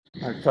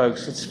All right,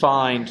 folks, let's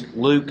find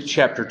Luke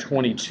chapter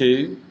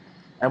 22,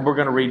 and we're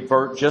going to read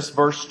just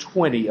verse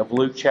 20 of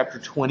Luke chapter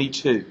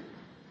 22.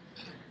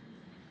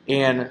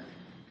 In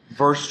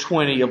verse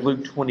 20 of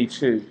Luke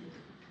 22,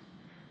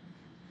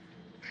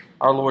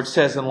 our Lord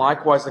says, "And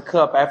likewise the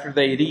cup after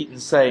they had eaten,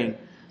 saying,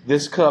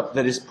 This cup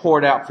that is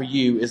poured out for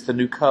you is the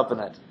new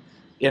covenant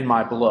in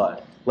my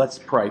blood." Let's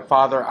pray.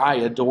 Father, I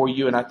adore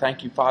you, and I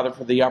thank you, Father,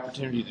 for the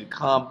opportunity to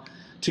come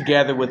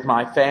together with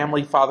my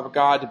family, Father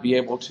God, to be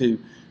able to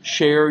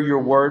share your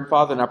word,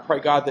 Father. And I pray,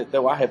 God, that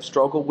though I have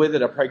struggled with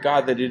it, I pray,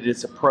 God, that it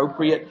is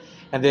appropriate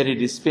and that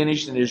it is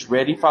finished and is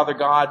ready, Father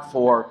God,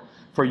 for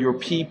your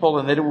people,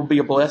 and that it will be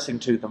a blessing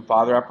to them,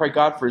 Father. I pray,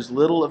 God, for as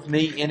little of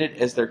me in it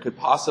as there could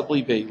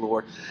possibly be,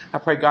 Lord. I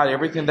pray, God,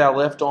 everything that I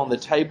left on the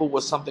table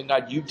was something,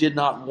 God, you did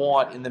not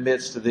want in the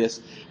midst of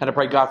this. And I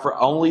pray, God, for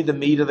only the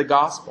meat of the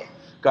gospel.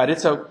 God,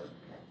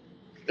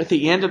 at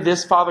the end of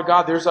this, Father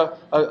God, there's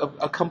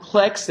a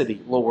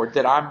complexity, Lord,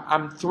 that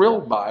I'm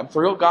thrilled by. I'm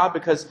thrilled, God,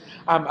 because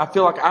I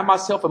feel like I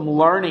myself am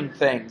learning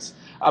things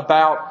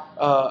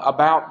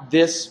about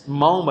this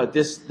moment,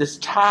 this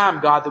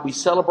time, God, that we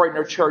celebrate in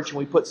our church and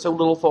we put so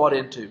little thought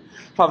into.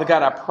 Father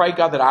God, I pray,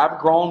 God, that I've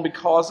grown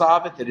because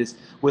of it, that is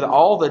with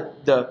all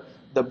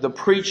the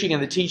preaching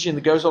and the teaching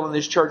that goes on in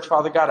this church,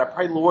 Father God, I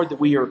pray, Lord, that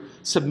we are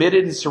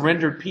submitted and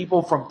surrendered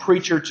people from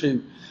preacher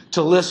to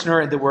listener,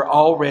 and that we're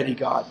all ready,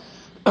 God.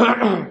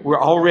 We're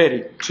all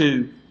ready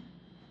to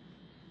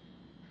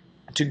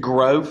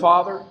grow,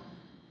 Father,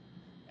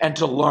 and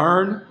to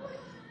learn,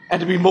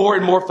 and to be more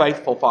and more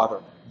faithful, Father.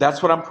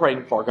 That's what I'm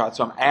praying for, God.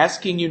 So I'm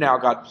asking you now,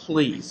 God,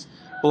 please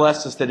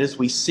bless us, that as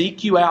we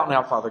seek you out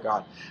now, Father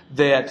God,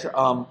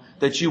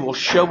 that you will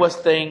show us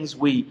things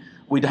we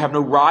have no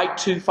right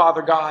to,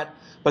 Father God,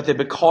 but that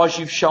because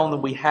you've shown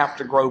them, we have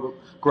to grow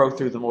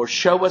through them, Lord.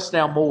 Show us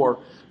now more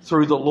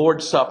through the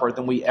Lord's Supper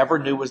than we ever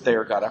knew was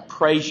there, God. I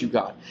praise you,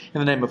 God. In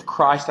the name of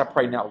Christ, I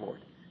pray now, Lord.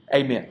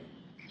 Amen.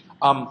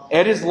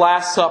 At His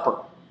Last Supper,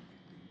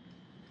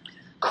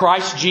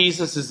 Christ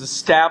Jesus is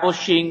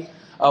establishing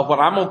what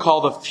I'm going to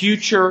call the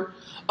future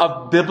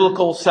of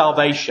biblical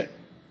salvation.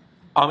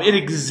 It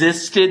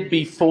existed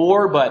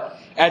before, but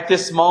at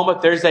this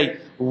moment, there's a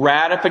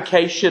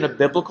ratification of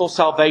biblical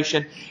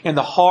salvation in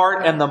the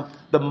heart and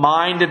the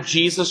mind of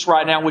Jesus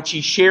right now, which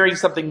He's sharing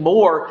something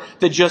more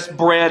than just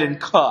bread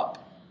and cup.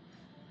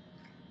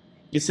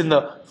 It's in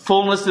the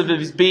fullness of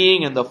His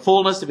being and the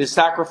fullness of His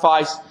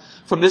sacrifice.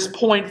 From this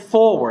point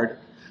forward,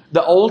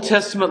 the Old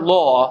Testament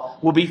law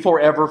will be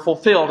forever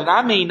fulfilled. And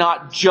I mean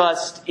not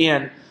just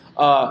in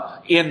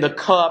the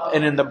cup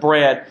and in the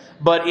bread,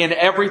 but in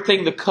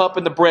everything the cup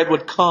and the bread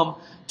would come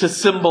to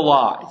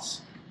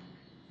symbolize.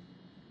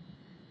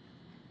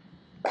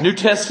 New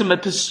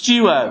Testament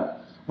pisteuo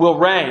will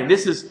reign.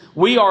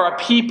 We are a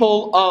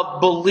people of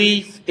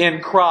belief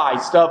in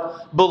Christ, of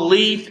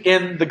belief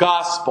in the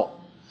gospel.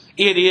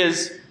 It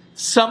is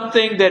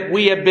something that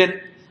we have been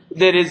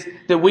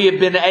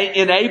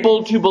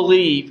enabled to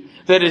believe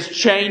that has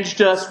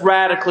changed us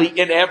radically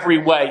in every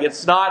way.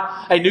 It's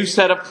not a new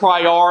set of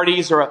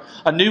priorities or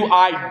a new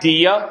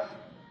idea,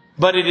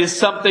 but it is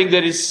something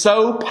that is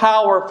so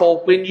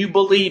powerful when you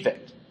believe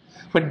it.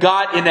 When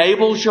God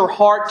enables your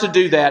heart to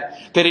do that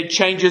it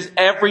changes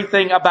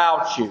everything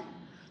about you.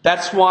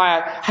 That's why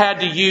I had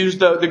to use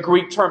the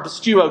Greek term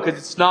pisteuo, because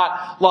it's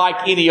not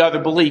like any other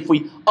belief.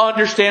 We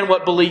understand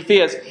what belief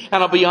is.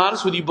 And I'll be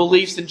honest with you,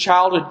 beliefs in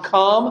childhood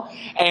come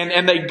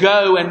and they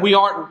go, and we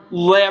aren't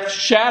left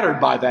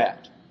shattered by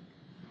that.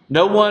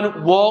 No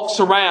one walks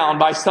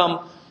around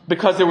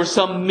because there was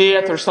some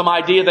myth or some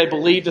idea they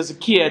believed as a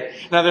kid.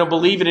 Now they don't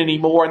believe it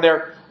anymore, and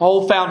their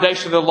whole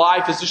foundation of their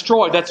life is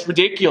destroyed. That's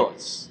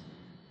ridiculous.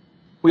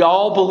 We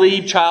all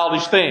believe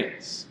childish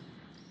things.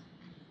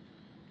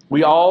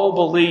 We all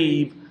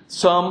believe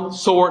some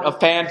sort of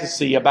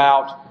fantasy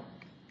about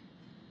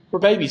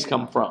where babies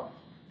come from.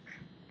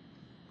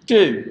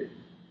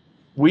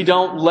 We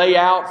don't lay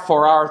out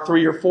for our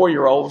 3 or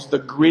 4-year-olds the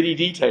gritty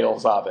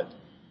details of it.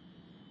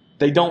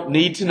 They don't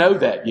need to know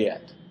that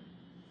yet.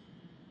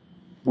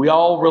 We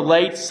all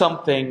relate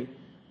something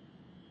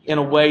in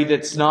a way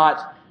that's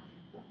not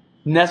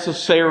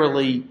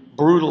necessarily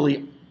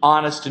brutally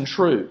honest and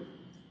true.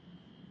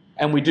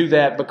 And we do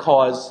that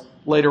because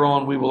later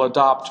on we will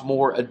adopt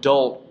more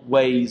adult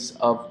ways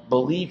of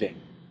believing.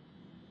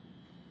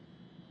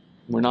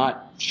 We're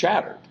not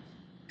shattered.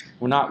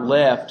 We're not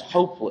left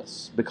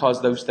hopeless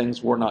because those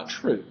things were not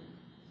true.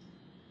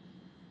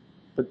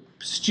 But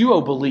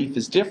pisteuo belief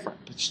is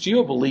different.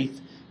 Pisteuo belief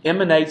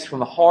emanates from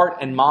the heart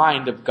and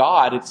mind of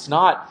God. It's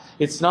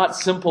not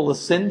simple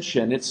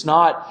ascension. It's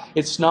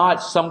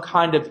not some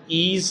kind of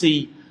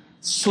easy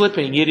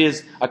slipping. It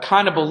is a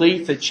kind of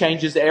belief that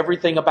changes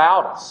everything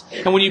about us.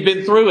 And when you've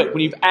been through it,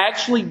 when you've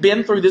actually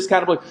been through this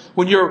kind of belief,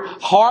 when your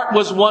heart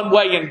was one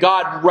way and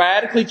God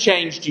radically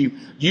changed you,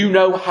 you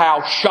know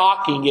how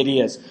shocking it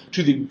is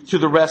to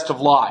the rest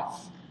of life.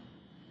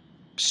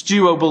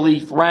 Pisteuo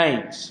belief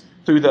reigns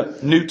through the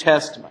New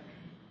Testament.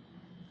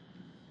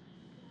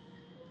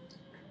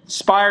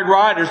 Inspired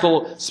writers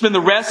will spend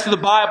the rest of the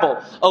Bible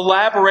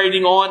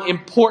elaborating on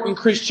important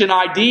Christian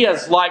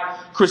ideas like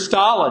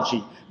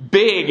Christology,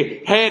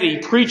 big, heady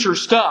preacher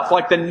stuff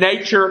like the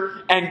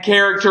nature and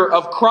character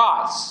of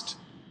Christ.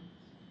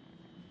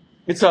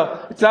 It's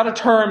not a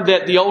term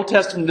that the Old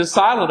Testament is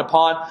silent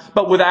upon,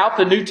 but without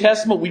the New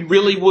Testament, we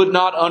really would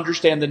not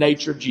understand the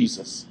nature of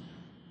Jesus.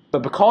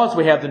 But because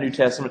we have the New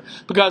Testament,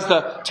 because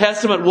the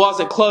Testament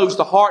wasn't closed,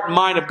 the heart and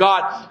mind of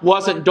God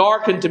wasn't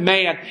darkened to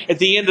man at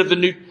the end of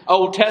the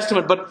Old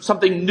Testament, but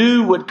something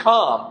new would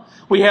come.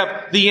 We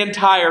have the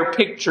entire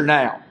picture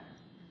now.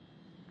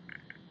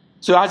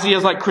 So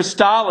ideas like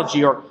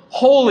Christology or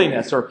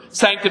holiness or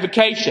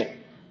sanctification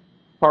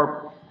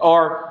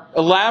are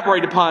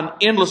elaborated upon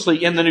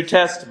endlessly in the New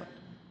Testament.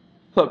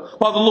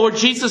 Look, while the Lord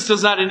Jesus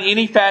does not in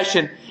any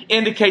fashion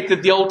indicate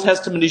that the Old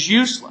Testament is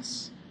useless,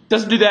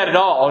 doesn't do that at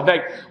all. In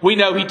fact, we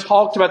know He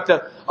talked about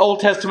the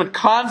Old Testament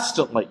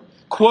constantly,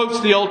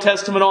 quotes the Old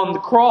Testament on the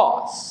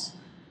cross.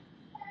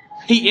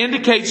 He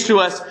indicates to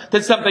us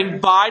that something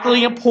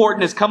vitally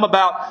important has come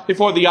about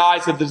before the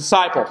eyes of the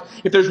disciples.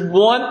 If there's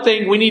one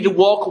thing we need to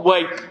walk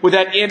away with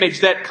that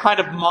image, that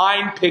kind of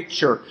mind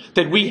picture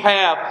that we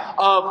have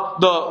of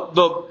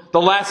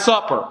the Last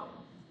Supper,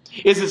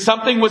 is that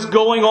something was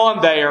going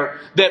on there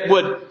that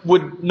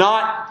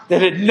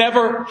that had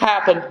never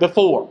happened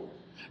before.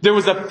 There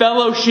was a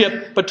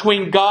fellowship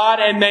between God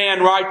and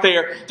man right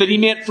there that He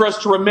meant for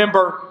us to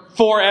remember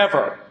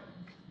forever.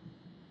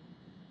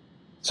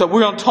 So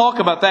we're going to talk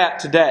about that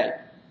today.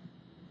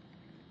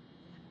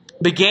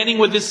 Beginning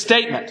with this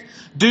statement,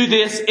 "Do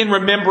this in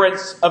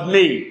remembrance of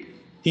me,"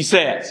 He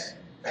says.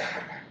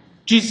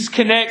 Jesus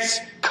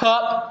connects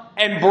cup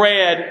and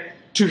bread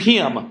to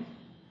Him.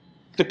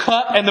 The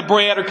cup and the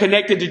bread are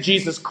connected to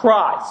Jesus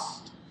Christ.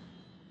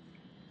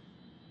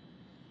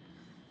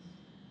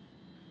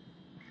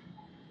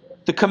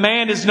 The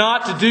command is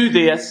not to do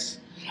this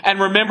and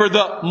remember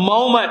the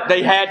moment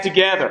they had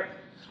together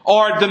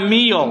or the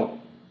meal,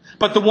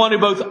 but the one who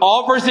both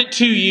offers it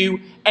to you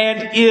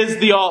and is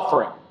the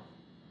offering.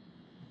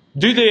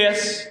 Do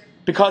this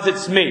because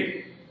it's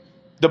me.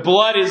 The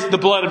blood is the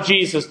blood of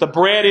Jesus. The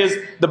bread is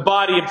the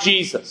body of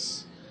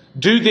Jesus.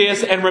 Do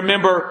this and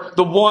remember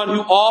the one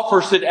who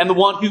offers it and the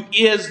one who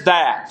is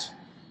that.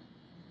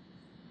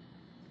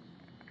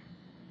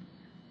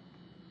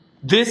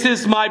 This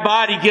is my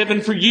body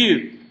given for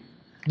you.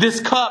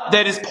 This cup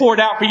that is poured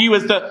out for you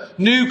is the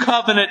new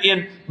covenant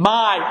in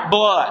my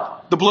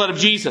blood, the blood of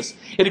Jesus.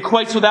 It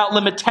equates without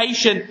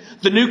limitation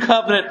the new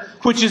covenant,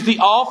 which is the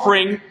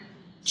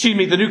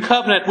new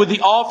covenant with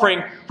the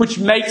offering, which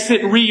makes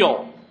it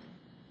real.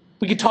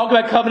 We could talk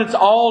about covenants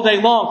all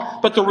day long,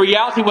 but the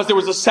reality was there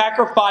was a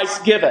sacrifice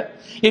given.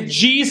 If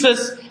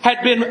Jesus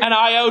had been an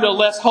iota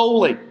less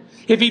holy,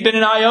 if He'd been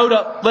an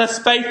iota less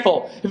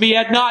faithful, if He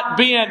had not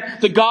been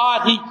the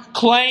God He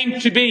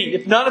claimed to be,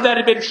 if none of that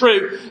had been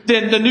true,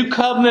 then the new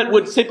covenant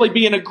would simply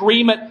be an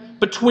agreement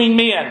between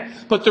men.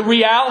 But the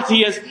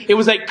reality is it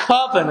was a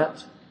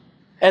covenant,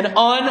 an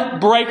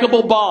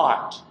unbreakable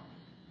bond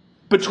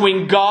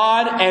between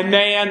God and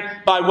man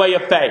by way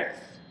of faith.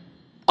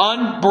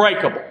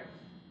 Unbreakable.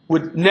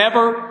 Would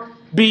never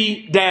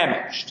be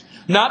damaged.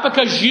 Not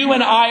because you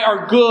and I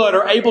are good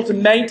or able to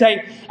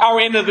maintain our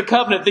end of the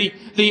covenant.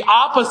 The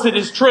opposite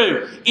is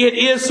true. It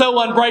is so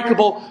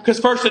unbreakable because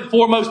first and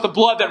foremost, the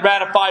blood that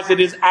ratifies it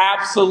is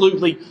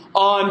absolutely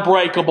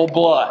unbreakable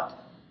blood.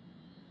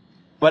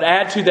 But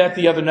add to that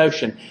the other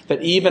notion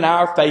that even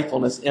our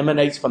faithfulness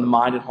emanates from the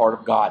mind and heart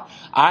of God.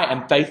 I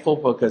am faithful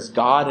because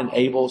God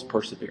enables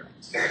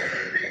perseverance.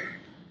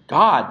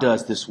 God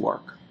does this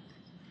work.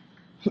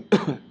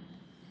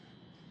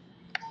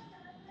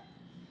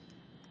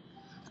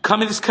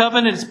 Coming to this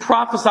covenant is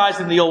prophesied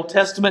in the Old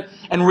Testament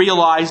and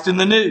realized in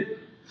the New.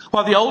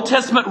 While the Old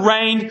Testament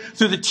reigned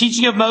through the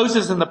teaching of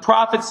Moses and the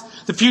prophets,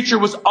 the future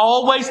was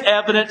always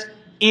evident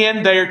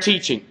in their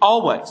teaching.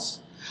 Always.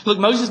 Look,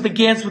 Moses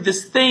begins with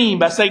this theme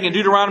by saying in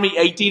Deuteronomy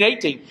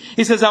 18:18,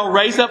 he says, "I will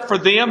raise up for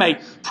them a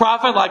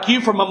prophet like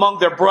you from among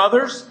their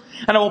brothers,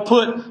 and I will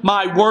put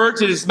my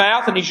words in his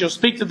mouth, and he shall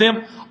speak to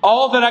them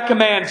all that I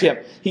command him."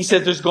 He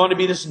says there's going to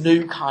be this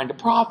new kind of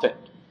prophet.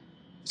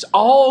 It's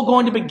all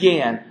going to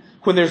begin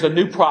when there's a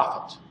new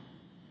prophet.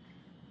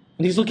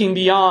 And he's looking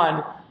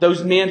beyond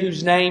those men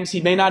whose names he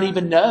may not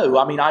even know.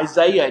 I mean,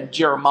 Isaiah and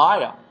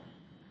Jeremiah,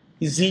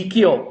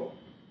 Ezekiel,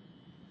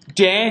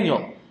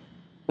 Daniel,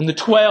 and the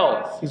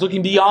 12. He's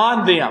looking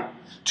beyond them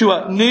to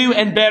a new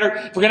and better.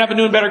 If we're going to have a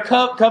new and better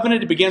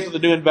covenant, it begins with a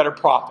new and better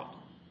prophet.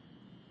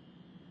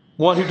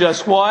 One who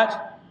does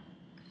what?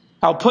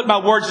 I'll put my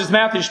words in his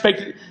mouth and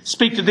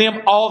speak to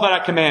them all that I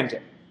command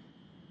him.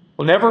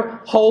 Will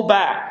never hold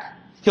back.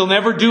 He'll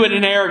never do it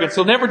in arrogance.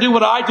 He'll never do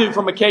what I do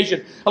from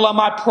occasion. Allow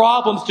my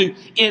problems to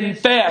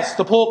infest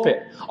the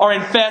pulpit or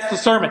infest the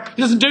sermon.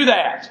 He doesn't do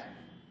that.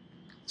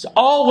 He's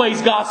always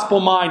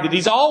gospel-minded.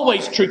 He's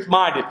always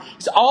truth-minded.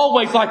 He's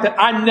always like that.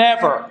 I'm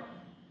never.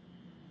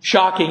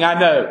 Shocking, I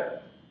know.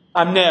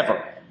 I'm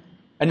never.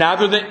 And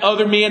neither the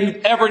other men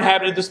who've ever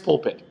inhabited this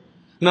pulpit.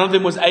 None of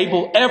them was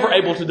ever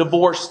able to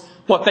divorce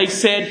what they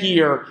said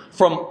here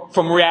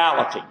from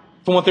reality,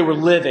 from what they were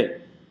living.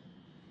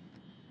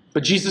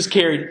 But Jesus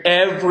carried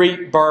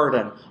every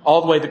burden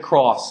all the way to the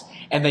cross,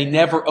 and they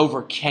never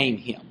overcame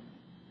him.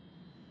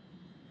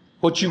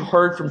 What you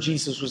heard from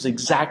Jesus was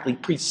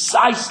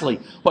precisely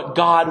what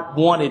God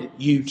wanted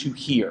you to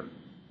hear.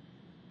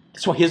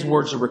 That's why his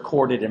words are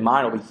recorded and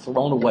mine will be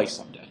thrown away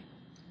someday.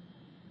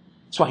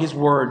 That's why his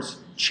words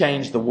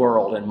change the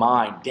world and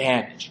mine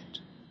damage it.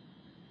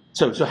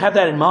 So have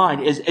that in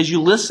mind as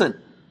you listen.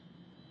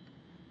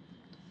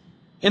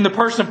 In the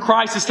person of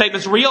Christ, this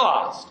statement's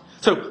realized.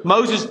 So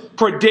Moses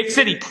predicts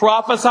it. He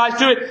prophesies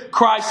to it.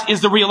 Christ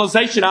is the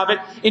realization of it.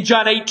 In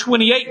John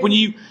 8:28, when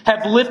you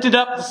have lifted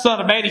up the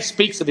Son of Man, he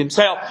speaks of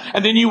himself.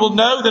 And then you will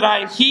know that I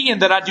am he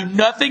and that I do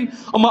nothing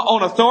on my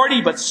own authority,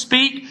 but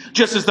speak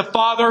just as the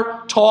Father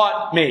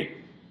taught me.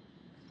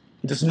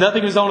 He does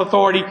nothing of his own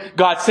authority.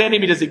 God sent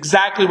him. He does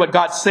exactly what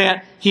God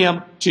sent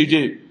him to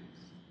do.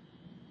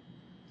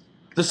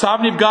 The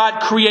sovereignty of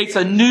God creates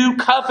a new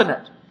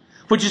covenant,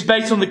 which is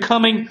based on the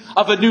coming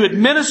of a new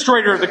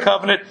administrator of the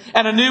covenant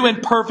and a new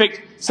and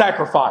perfect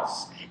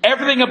sacrifice.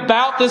 Everything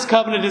about this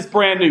covenant is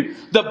brand new.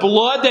 The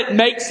blood that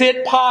makes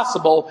it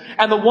possible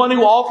and the one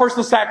who offers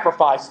the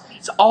sacrifice.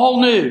 It's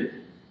all new.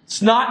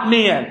 It's not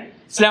men.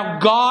 It's now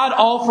God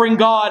offering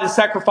God a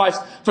sacrifice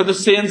for the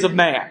sins of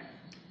man.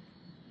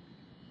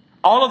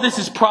 All of this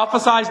is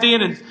prophesied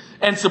in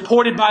and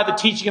supported by the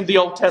teaching of the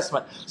Old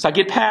Testament. So I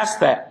get past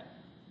that.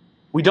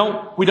 We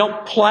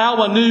don't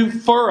plow a new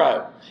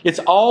furrow. It's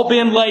all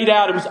been laid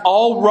out. It was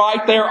all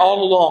right there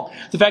all along.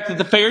 The fact that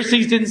the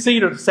Pharisees didn't see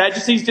it, or the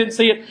Sadducees didn't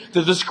see it,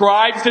 the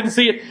scribes didn't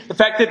see it, the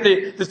fact that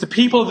the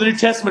people of the New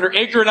Testament are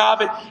ignorant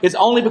of it is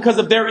only because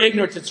of their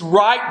ignorance. It's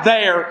right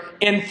there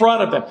in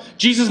front of them.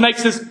 Jesus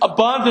makes this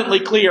abundantly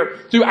clear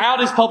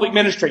throughout his public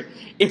ministry.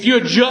 If you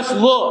had just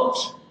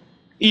looked,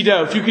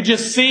 if you could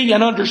just see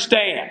and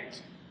understand,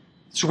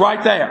 it's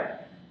right there.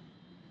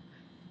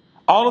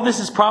 All of this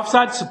is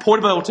prophesied,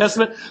 supported by the Old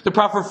Testament. The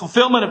proper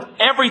fulfillment of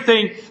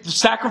everything the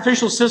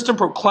sacrificial system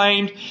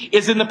proclaimed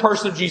is in the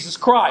person of Jesus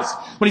Christ.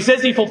 When he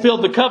says he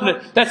fulfilled the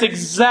covenant, that's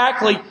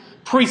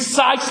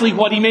precisely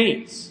what he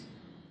means.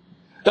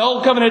 The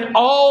Old Covenant had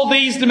all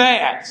these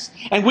demands,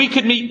 and we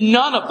could meet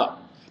none of them.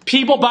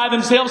 People by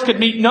themselves could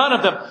meet none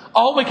of them.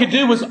 All we could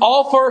do was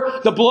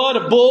offer the blood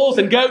of bulls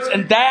and goats,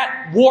 and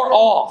that wore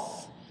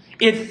off.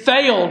 It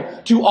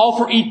failed to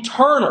offer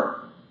eternal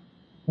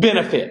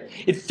benefit.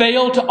 It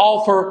failed to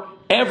offer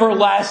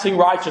everlasting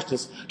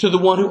righteousness to the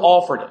one who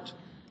offered it.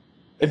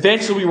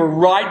 Eventually we were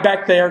right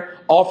back there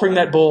offering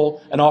that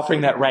bull and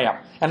offering that ram.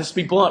 And to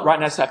be blunt, right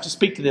now I have to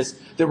speak to this,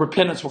 that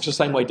repentance works the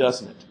same way,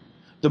 doesn't it?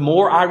 The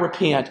more I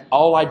repent,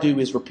 all I do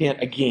is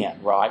repent again,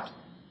 right?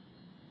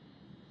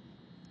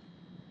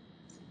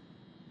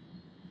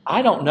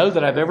 I don't know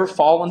that I've ever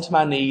fallen to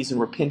my knees and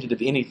repented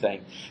of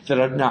anything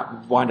that I'd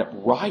not wind up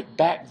right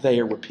back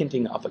there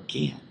repenting of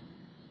again.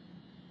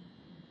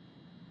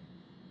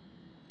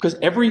 Because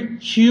every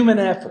human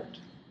effort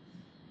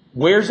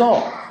wears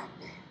off.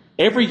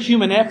 Every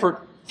human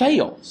effort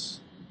fails.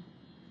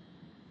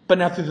 But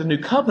now through the new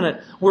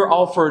covenant, we're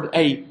offered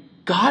a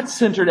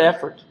God-centered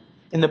effort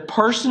in the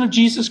person of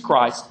Jesus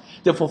Christ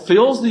that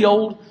fulfills the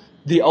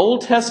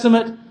Old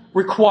Testament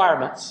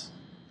requirements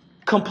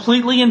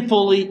completely and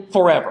fully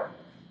forever.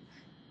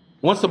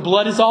 Once the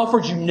blood is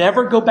offered, you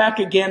never go back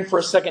again for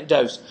a second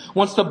dose.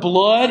 Once the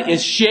blood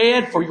is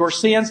shed for your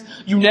sins,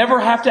 you never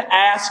have to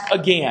ask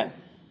again.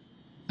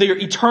 They are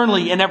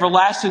eternally and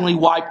everlastingly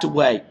wiped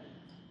away.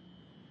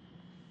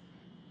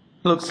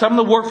 Look, some of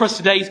the work for us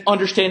today is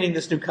understanding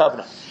this new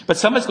covenant. But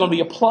some is going to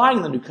be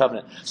applying the new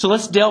covenant. So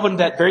let's delve into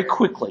that very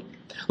quickly.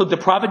 Look, the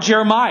prophet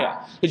Jeremiah,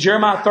 in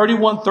Jeremiah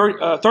 31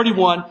 through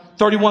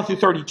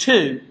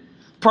 32,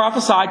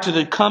 prophesied to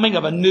the coming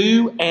of a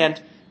new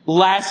and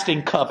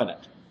lasting covenant,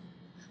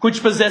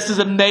 which possesses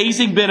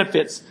amazing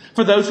benefits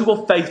for those who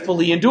will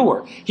faithfully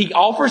endure. He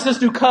offers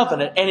this new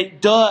covenant, and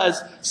it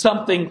does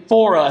something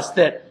for us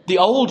that the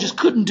old just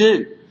couldn't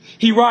do.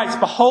 He writes,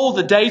 "Behold,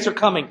 the days are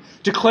coming,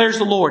 declares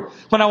the Lord,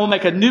 when I will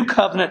make a new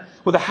covenant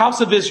with the house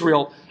of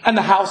Israel and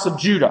the house of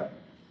Judah.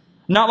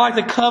 Not like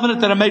the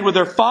covenant that I made with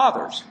their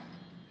fathers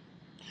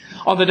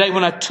on the day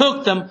when I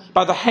took them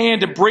by the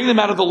hand to bring them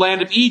out of the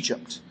land of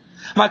Egypt.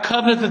 My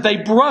covenant that they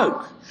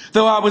broke,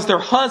 though I was their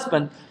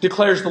husband,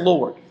 declares the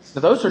Lord."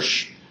 Now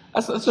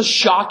that's a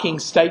shocking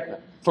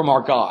statement from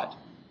our God.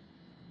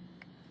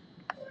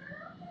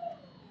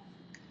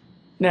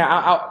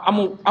 Now, I'm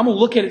going to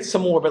look at it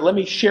some more, but let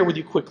me share with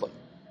you quickly.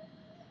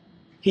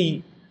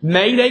 He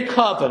made a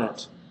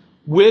covenant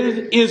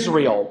with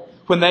Israel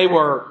when they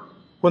were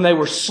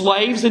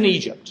slaves in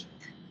Egypt.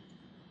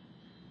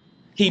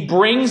 He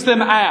brings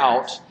them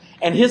out,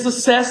 and his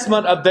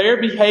assessment of their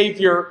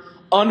behavior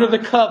under the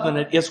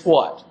covenant is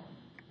what?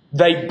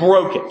 They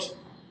broke it.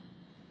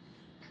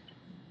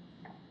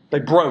 They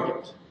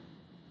broke it.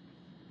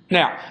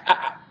 Now,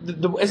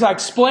 as I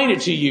explain it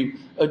to you,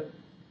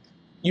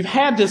 you've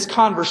had this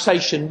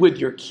conversation with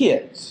your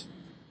kids,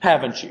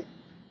 haven't you?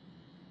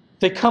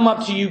 They come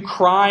up to you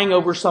crying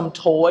over some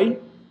toy.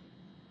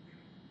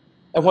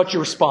 And what's your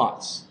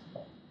response?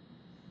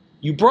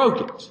 You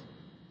broke it.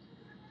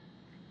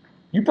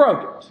 You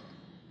broke it.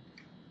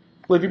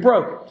 Well, if you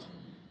broke it,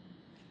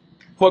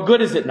 what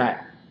good is it now?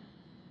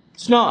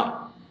 It's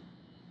not.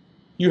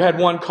 You had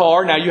one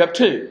car, now you have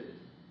two,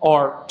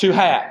 or two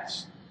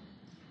halves.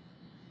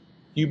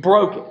 You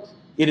broke it.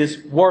 It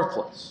is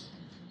worthless.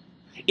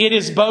 It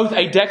is both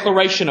a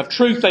declaration of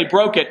truth, they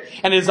broke it,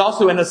 and it is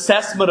also an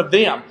assessment of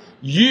them.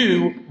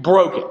 You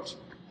broke it.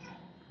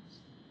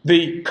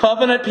 The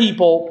covenant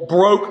people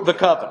broke the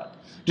covenant,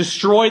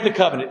 destroyed the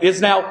covenant. It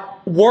is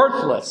now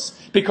worthless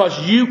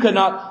because you could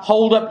not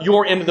hold up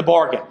your end of the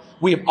bargain.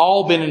 We have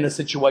all been in a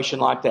situation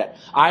like that.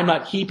 I'm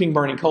not heaping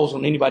burning coals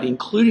on anybody,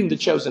 including the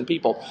chosen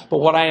people. But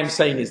what I am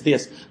saying is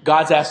this.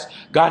 God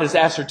has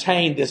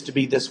ascertained this to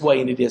be this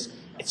way, and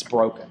it's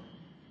broken.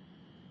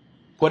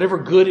 Whatever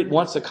good it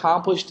once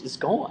accomplished is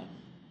gone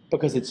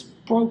because it's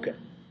broken.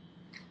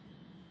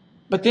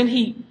 But then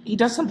he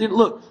does something.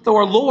 Look, though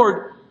our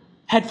Lord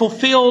had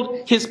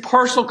fulfilled his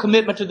personal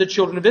commitment to the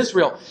children of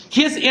Israel,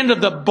 his end of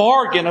the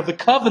bargain of the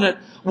covenant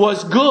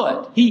was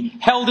good. He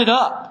held it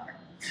up.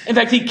 In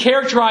fact, he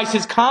characterized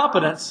his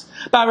competence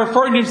by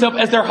referring to himself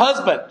as their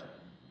husband.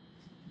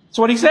 That's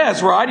what he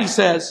says, right? He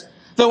says,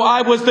 though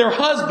I was their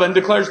husband,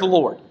 declares the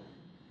Lord.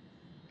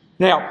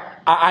 Now,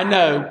 I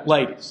know,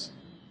 ladies,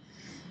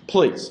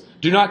 please,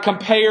 do not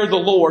compare the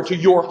Lord to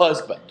your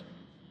husband.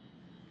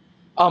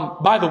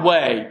 By the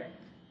way,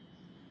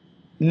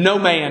 no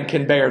man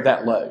can bear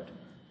that load.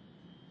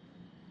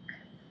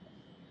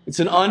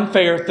 It's an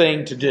unfair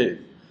thing to do,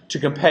 to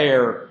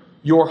compare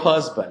your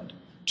husband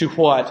to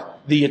what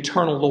the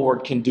eternal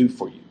Lord can do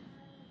for you.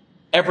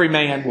 Every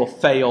man will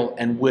fail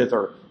and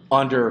wither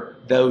under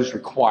those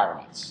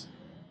requirements.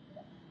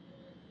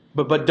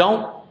 But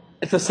don't,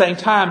 at the same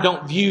time,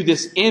 don't view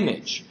this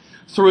image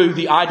through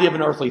the idea of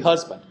an earthly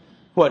husband.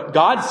 What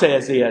God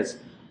says is,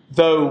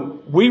 though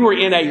we were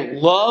in a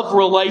love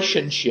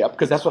relationship,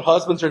 because that's what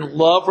husbands are in,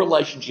 love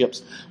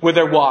relationships with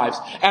their wives,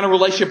 and a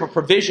relationship of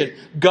provision,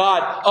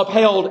 God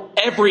upheld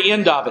every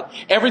end of it.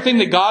 Everything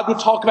that God would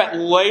talk about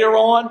later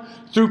on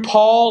through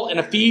Paul and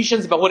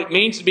Ephesians about what it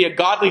means to be a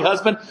godly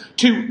husband,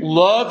 to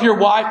love your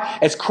wife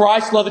as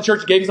Christ loved the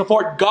church and gave himself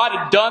for it. God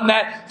had done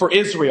that for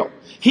Israel.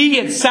 He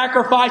had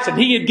sacrificed and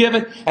he had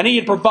given and he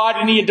had provided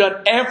and he had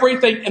done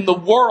everything in the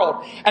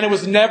world, and it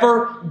was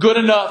never good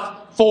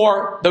enough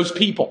for those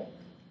people.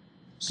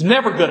 It's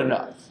never good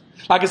enough.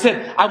 Like I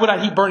said, I would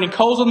not heap burning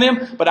coals on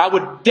them, but I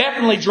would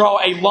definitely draw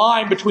a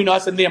line between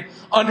us and them,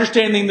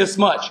 understanding this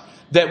much,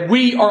 that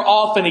we are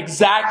often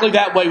exactly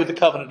that way with the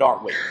covenant,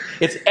 aren't we?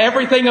 It's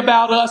everything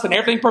about us and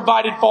everything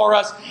provided for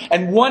us,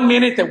 and one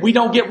minute that we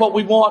don't get what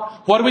we want,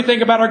 what do we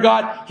think about our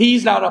God?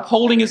 He's not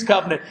upholding his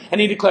covenant, and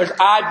he declares,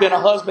 I've been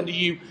a husband to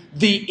you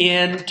the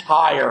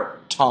entire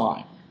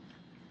time.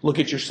 Look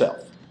at yourself.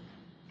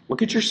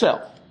 Look at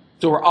yourself.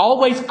 So we're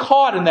always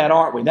caught in that,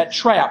 aren't we? That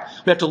trap.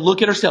 We have to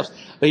look at ourselves.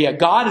 But yeah,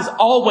 God is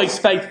always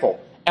faithful.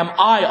 Am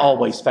I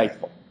always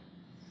faithful?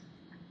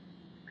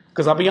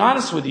 Because I'll be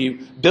honest with you,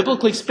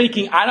 biblically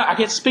speaking, I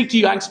can't speak to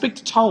you, I can speak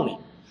to Tony.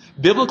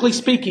 Biblically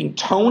speaking,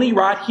 Tony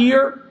right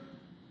here,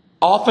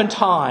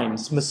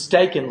 oftentimes,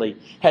 mistakenly,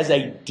 has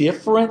a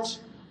different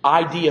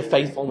idea of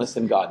faithfulness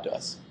than God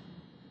does.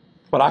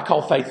 What I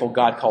call faithful,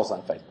 God calls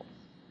unfaithful.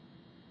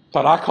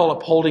 What I call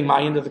upholding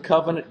my end of the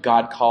covenant,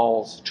 God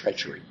calls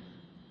treachery.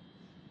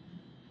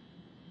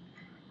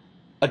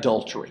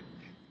 Adultery.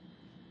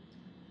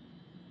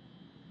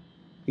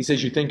 He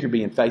says you think you're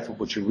being faithful,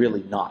 but you're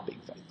really not being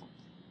faithful.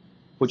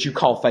 What you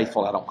call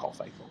faithful, I don't call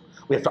faithful.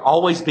 We have to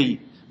always be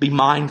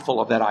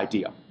mindful of that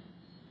idea.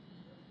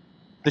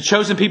 The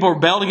chosen people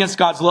rebelled against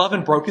God's love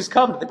and broke his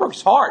covenant. They broke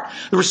his heart.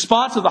 The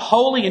response of the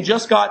holy and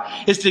just God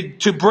is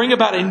to bring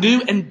about a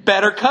new and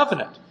better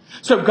covenant.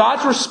 So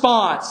God's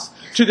response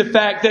to the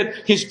fact that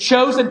his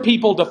chosen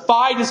people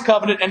defied his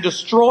covenant and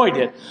destroyed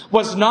it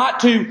was not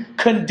to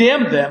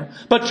condemn them,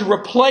 but to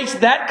replace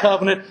that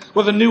covenant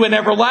with a new and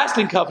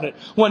everlasting covenant.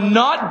 One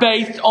not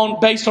based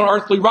on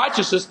earthly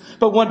righteousness,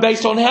 but one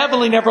based on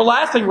heavenly and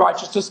everlasting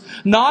righteousness,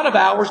 not of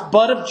ours,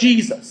 but of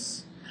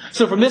Jesus.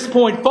 So from this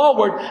point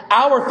forward,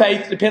 our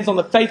faith depends on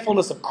the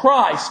faithfulness of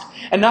Christ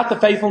and not the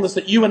faithfulness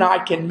that you and I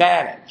can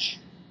manage.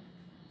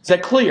 Is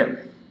that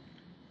clear?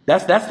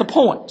 That's the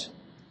point.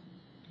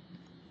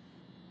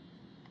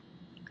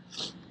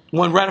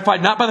 One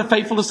ratified not by the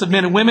faithfulness of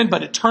men and women,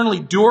 but eternally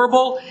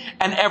durable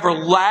and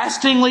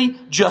everlastingly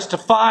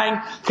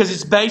justifying, because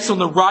it's based on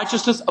the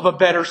righteousness of a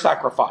better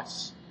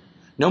sacrifice.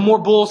 No more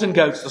bulls and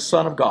goats, the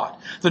Son of God.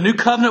 The new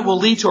covenant will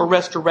lead to a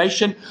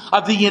restoration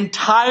of the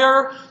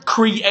entire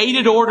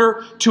created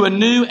order to a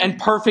new and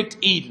perfect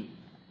Eden,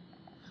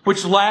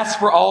 which lasts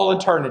for all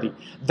eternity.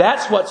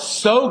 That's what's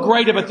so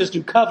great about this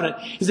new covenant,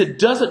 is it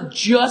doesn't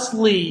just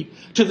lead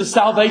to the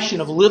salvation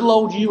of little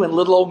old you and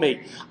little old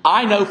me.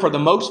 I know for the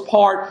most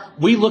part,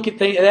 we look at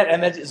that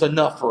and that is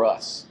enough for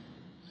us.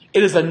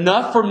 It is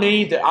enough for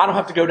me that I don't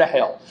have to go to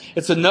hell.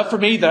 It's enough for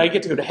me that I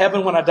get to go to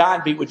heaven when I die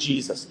and be with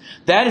Jesus.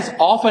 That is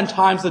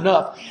oftentimes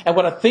enough. And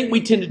what I think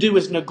we tend to do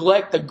is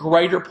neglect the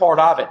greater part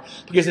of it.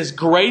 Because as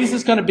great as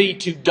it's going to be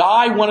to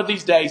die one of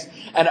these days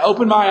and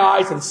open my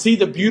eyes and see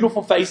the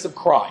beautiful face of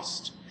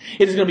Christ,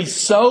 it is going to be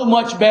so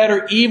much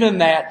better even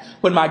that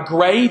when my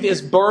grave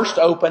is burst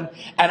open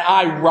and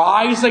I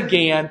rise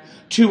again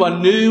to a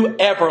new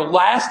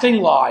everlasting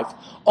life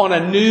on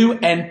a new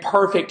and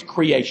perfect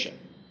creation.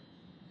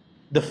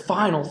 The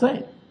final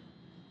thing.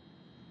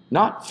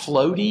 Not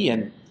floaty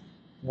and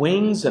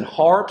wings and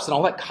harps and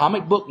all that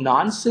comic book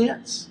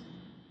nonsense.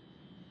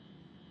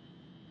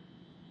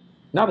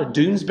 Not a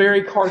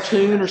Doonesbury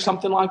cartoon or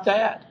something like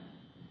that.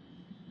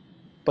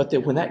 But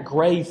that when that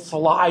grave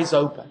flies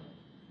open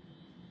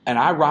and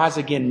I rise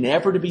again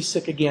never to be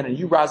sick again, and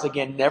you rise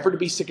again never to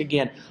be sick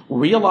again,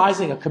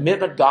 realizing a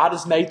commitment God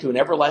has made to an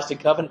everlasting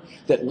covenant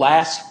that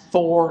lasts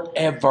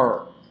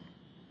forever.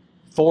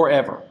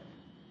 Forever.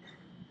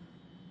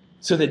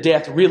 So that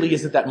death really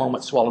is at that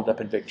moment swallowed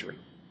up in victory.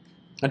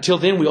 Until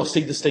then, we'll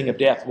see the sting of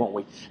death, won't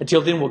we?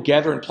 Until then, we'll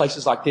gather in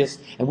places like this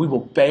and we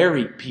will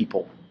bury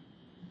people.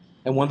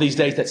 And one of these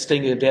days, that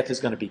sting of death is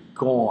going to be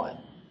gone.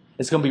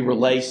 It's going to be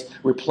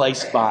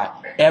replaced by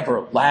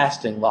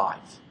everlasting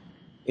life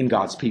in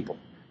God's people.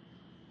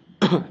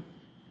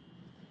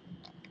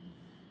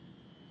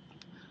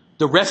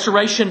 The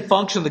restoration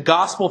function of the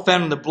gospel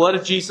found in the blood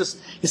of Jesus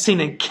is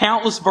seen in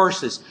countless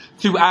verses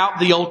throughout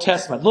the Old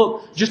Testament.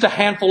 Look, just a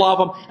handful of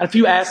them and a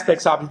few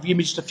aspects of it. Give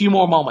me just a few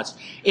more moments.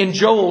 In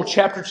Joel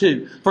chapter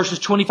 2, verses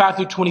 25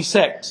 through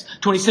 26,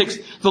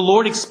 the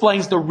Lord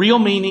explains the real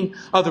meaning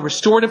of the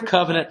restorative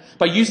covenant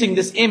by using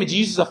this image. He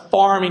uses a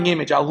farming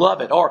image. I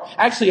love it. Or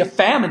actually a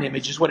famine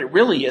image is what it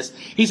really is.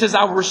 He says,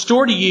 I will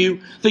restore to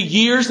you the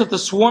years that the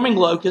swarming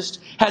locust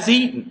has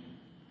eaten.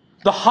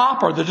 The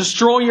hopper, the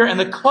destroyer, and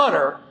the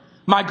cutter,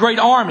 my great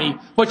army,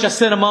 which I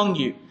sent among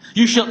you.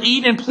 You shall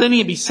eat in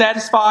plenty and be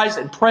satisfied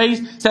and praise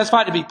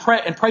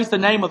the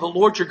name of the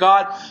Lord your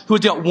God, who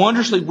has dealt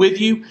wondrously with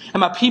you,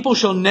 and my people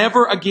shall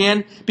never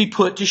again be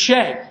put to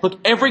shame. Look,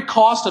 every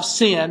cost of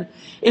sin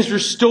is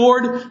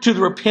restored to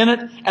the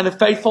repentant and the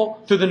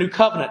faithful through the new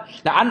covenant.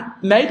 Now,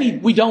 maybe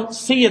we don't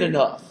see it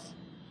enough.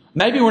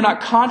 Maybe we're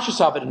not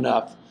conscious of it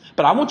enough.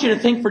 But I want you to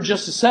think for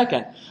just a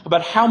second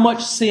about how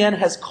much sin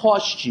has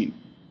cost you.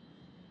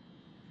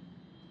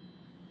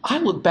 I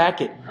look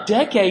back at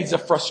decades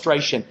of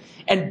frustration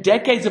and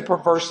decades of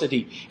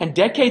perversity and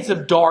decades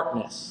of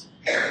darkness,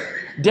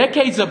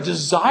 decades of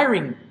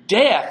desiring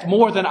death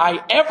more than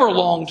I ever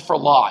longed for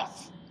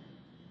life.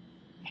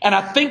 And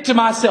I think to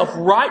myself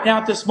right now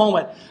at this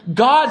moment,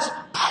 God's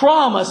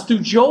promise through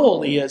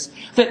Joel is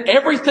that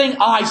everything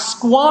I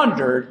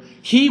squandered,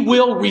 He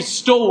will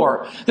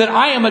restore. That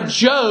I am a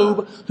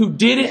Job who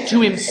did it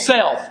to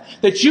himself.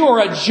 That you are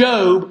a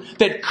Job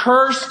that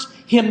cursed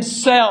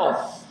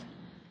himself.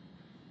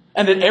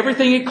 And that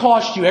everything it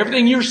cost you,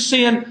 everything your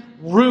sin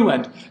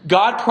ruined,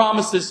 God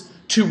promises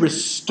to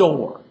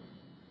restore.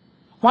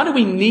 Why do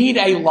we need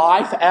a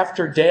life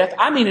after death?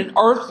 I mean an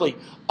earthly,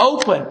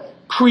 open,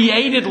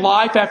 created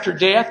life after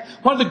death.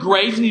 Why do the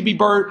graves need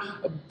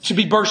to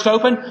be burst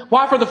open?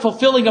 Why? For the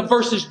fulfilling of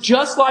verses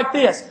just like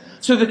this.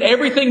 So that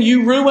everything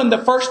you ruined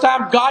the first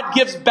time, God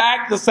gives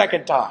back the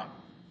second time.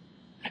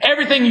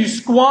 Everything you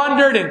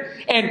squandered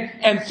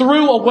and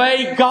threw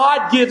away,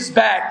 God gives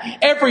back.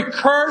 Every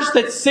curse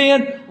that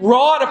sin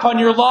wrought upon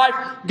your life,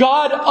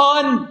 God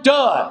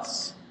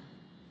undoes.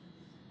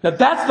 Now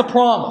that's the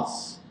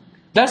promise.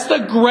 That's the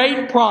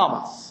great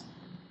promise.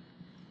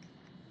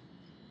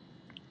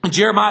 In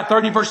Jeremiah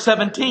 30 verse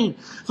 17,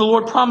 the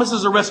Lord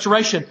promises a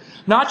restoration,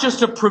 not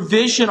just of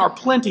provision or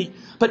plenty,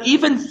 but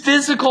even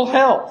physical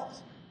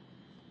health.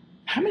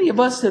 How many of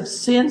us have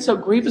sinned so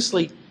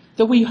grievously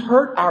that we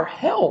hurt our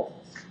health?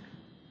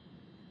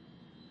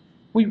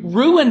 We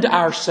ruined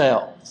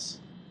ourselves.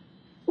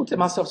 I looked at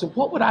myself and said,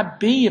 what would I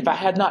be if I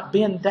had not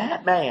been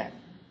that man?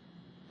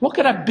 What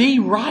could I be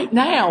right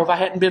now if I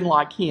hadn't been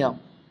like him?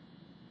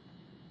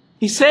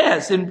 He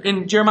says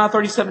in Jeremiah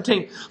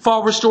 30:17, for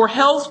I'll restore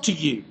health to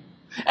you,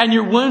 and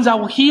your wounds I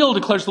will heal,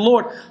 declares the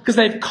Lord, because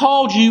they've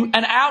called you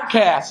an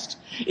outcast.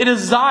 It is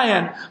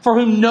Zion for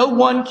whom no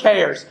one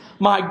cares.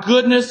 My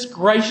goodness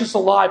gracious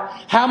alive.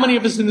 How many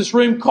of us in this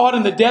room, caught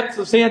in the depths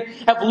of sin,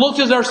 have looked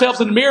at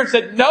ourselves in the mirror and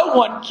said, no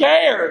one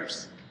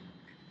cares.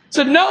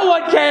 Said, no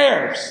one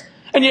cares.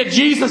 And yet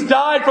Jesus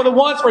died for the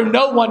ones for whom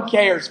no one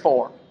cares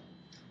for.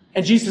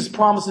 And Jesus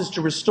promises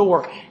to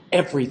restore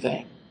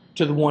everything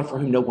to the one for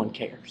whom no one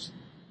cares.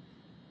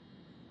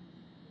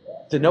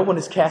 That no one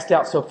is cast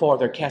out so far,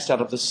 they're cast out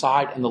of the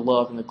sight and the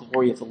love and the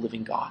glory of the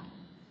living God.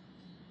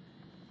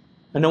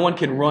 And no one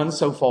can run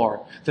so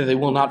far that they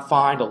will not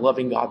find a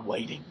loving God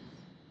waiting.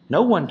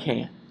 No one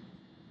can.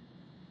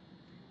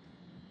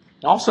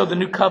 Also, the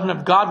new covenant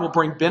of God will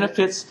bring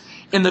benefits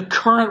in the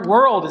current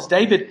world, as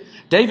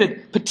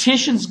David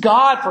petitions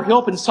God for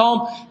help in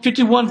Psalm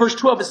 51 verse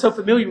 12. It's so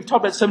familiar. We've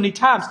talked about it so many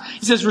times.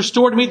 He says,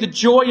 restore to me the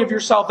joy of your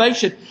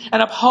salvation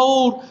and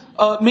uphold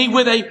me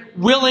with a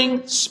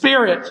willing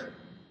spirit.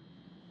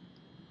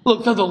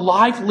 Look, though the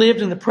life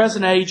lived in the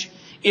present age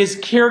is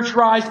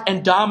characterized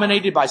and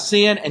dominated by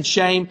sin and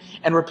shame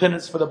and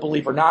repentance for the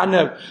believer. Now, I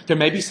know there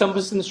may be some of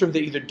us in this room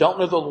that either don't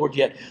know the Lord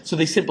yet, so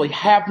they simply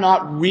have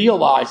not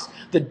realized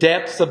the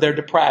depths of their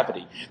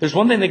depravity. There's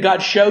one thing that God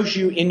shows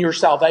you in your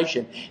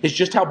salvation, is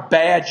just how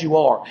bad you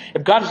are.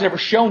 If God has never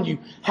shown you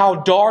how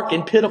dark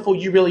and pitiful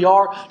you really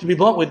are, to be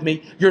blunt with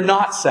me, you're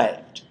not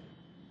saved.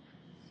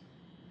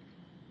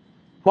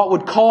 What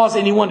would cause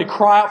anyone to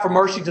cry out for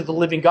mercy to the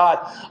living God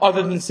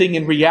other than seeing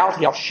in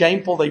reality how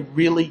shameful they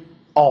really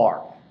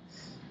are?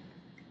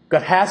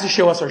 God has to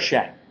show us our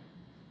shame.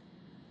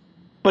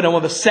 But one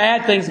of the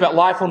sad things about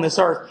life on this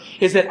earth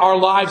is that our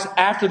lives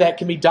after that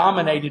can be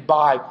dominated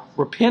by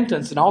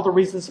repentance and all the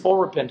reasons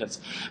for repentance.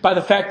 By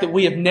the fact that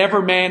we have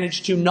never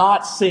managed to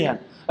not sin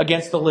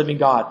against the living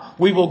God.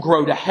 We will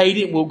grow to hate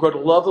it. We'll grow to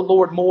love the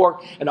Lord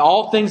more. And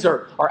all things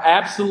are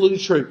absolutely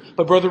true.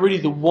 But Brother Rudy,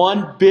 the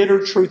one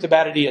bitter truth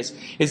about it is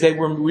that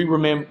we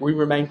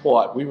remain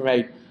what? We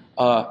remain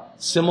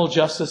simul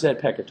justus et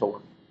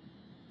peccator.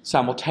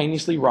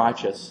 Simultaneously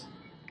righteous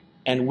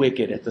and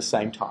wicked at the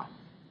same time.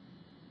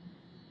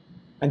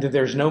 And that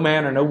there's no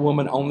man or no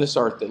woman on this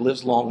earth that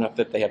lives long enough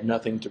that they have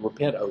nothing to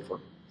repent over.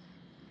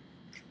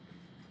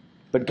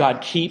 But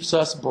God keeps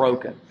us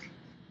broken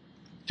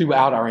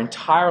throughout our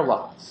entire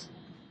lives.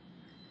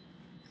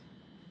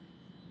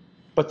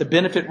 But the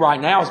benefit right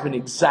now has been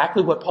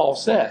exactly what Paul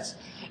says,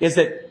 is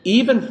that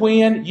even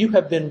when you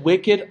have been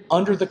wicked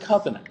under the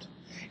covenant,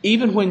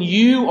 even when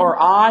you or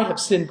I have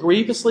sinned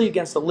grievously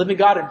against the living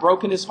God and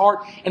broken His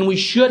heart, and we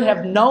should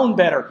have known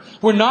better.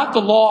 We're not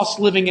the lost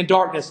living in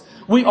darkness.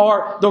 We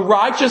are the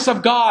righteous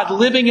of God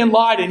living in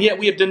light, and yet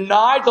we have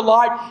denied the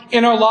light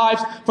in our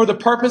lives for the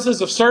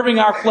purposes of serving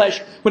our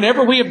flesh.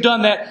 Whenever we have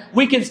done that,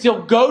 we can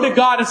still go to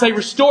God and say,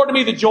 "Restore to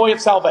me the joy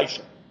of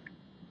salvation."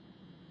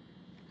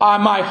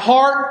 My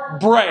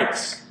heart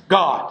breaks,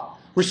 God.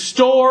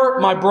 Restore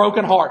my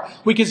broken heart.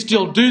 We can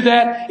still do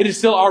that. It is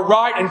still our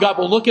right, and God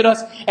will look at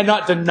us and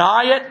not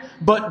deny it,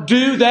 but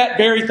do that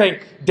very thing.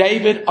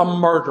 David, a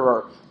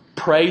murderer,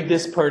 prayed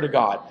this prayer to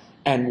God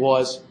and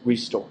was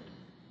restored.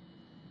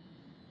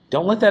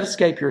 Don't let that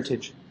escape your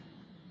attention.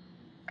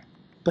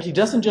 But He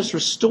doesn't just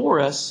restore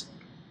us,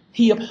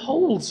 He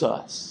upholds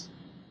us.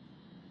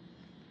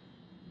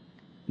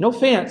 No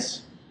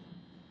offense.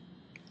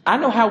 I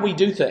know how we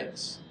do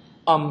things.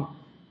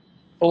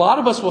 A lot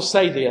of us will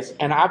say this,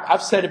 and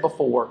I've said it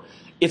before.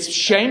 It's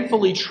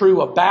shamefully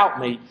true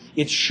about me.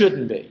 It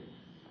shouldn't be.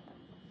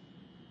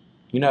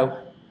 You know,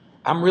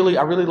 I really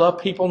love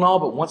people and all,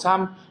 but once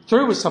I'm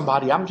through with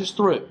somebody, I'm just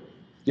through.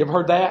 You ever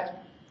heard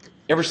that?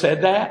 Ever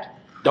said that?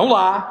 Don't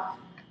lie.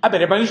 I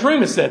bet everybody in this room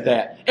has said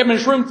that. Everybody in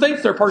this room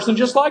thinks they're a person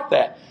just like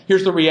that.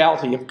 Here's the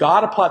reality. If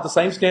God applied the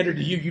same standard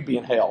to you, you'd be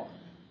in hell.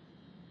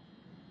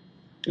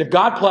 If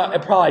God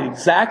applied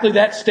exactly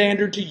that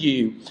standard to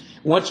you,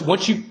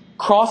 once you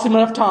cross Him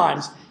enough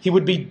times, He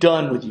would be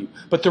done with you.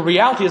 But the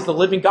reality is the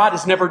living God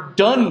is never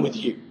done with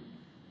you.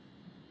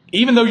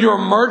 Even though you're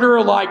a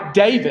murderer like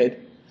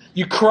David,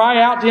 you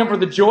cry out to Him for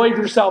the joy of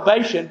your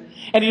salvation,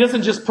 and He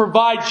doesn't just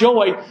provide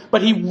joy,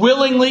 but He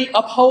willingly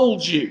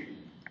upholds you.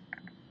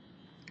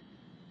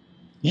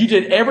 You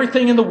did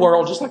everything in the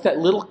world, just like that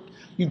little...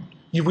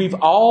 We've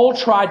all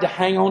tried to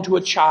hang on to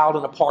a child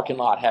in a parking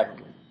lot, haven't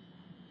we?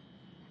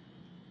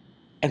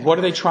 And what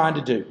are they trying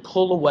to do?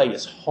 Pull away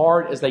as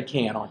hard as they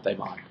can, aren't they,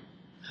 Mike?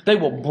 They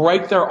will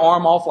break their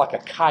arm off like a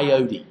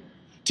coyote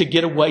to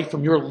get away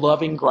from your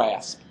loving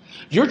grasp.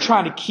 You're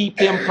trying to keep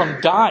them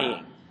from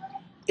dying.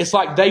 It's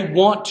like they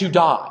want to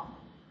die.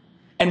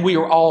 And we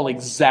are all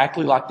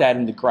exactly like that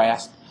in the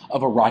grasp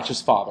of a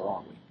righteous Father,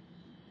 aren't we?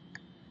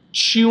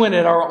 Chewing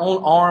at our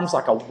own arms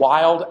like a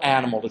wild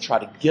animal to try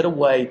to get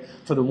away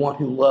from the one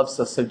who loves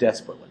us so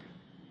desperately.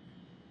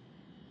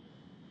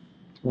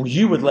 Well,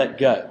 you would let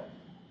go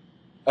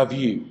of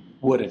you,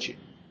 wouldn't you?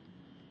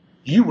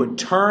 You would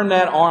turn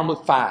that arm with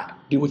fine.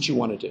 Do what you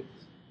want to do.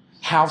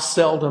 How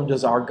seldom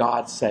does our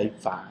God say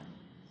fine?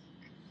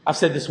 I've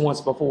said this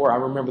once before. I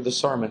remember the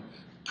sermon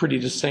pretty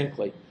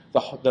distinctly.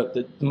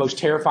 The most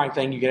terrifying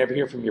thing you can ever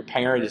hear from your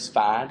parent is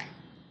fine.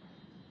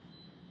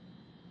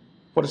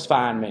 What does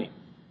fine mean?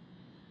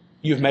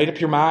 You've made up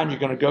your mind. You're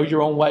going to go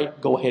your own way.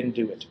 Go ahead and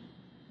do it.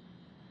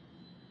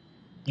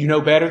 You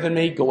know better than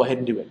me. Go ahead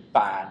and do it.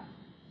 Fine.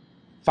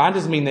 Fine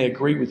doesn't mean they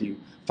agree with you.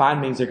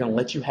 Fine means they're going to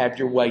let you have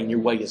your way, and your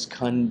way is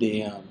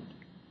condemned.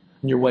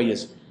 And your way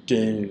is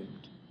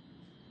doomed.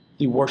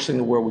 The worst thing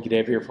in the world we could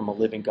ever hear from a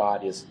living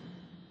God is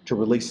to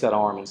release that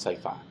arm and say,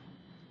 fine.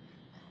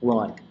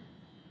 Run.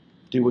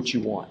 Do what you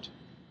want.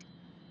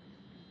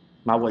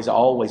 My way's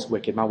always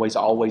wicked. My way's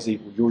always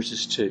evil. Yours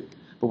is too.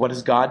 But what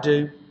does God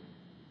do?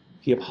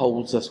 He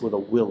upholds us with a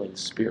willing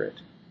spirit.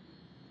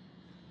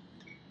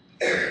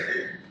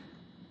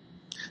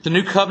 The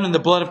new covenant in the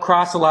blood of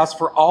Christ allows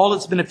for all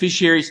its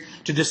beneficiaries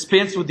to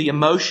dispense with the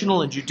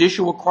emotional and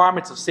judicial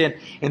requirements of sin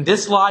in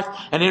this life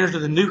and enter into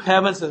the new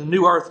heavens and the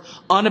new earth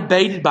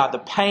unabated by the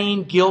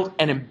pain, guilt,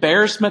 and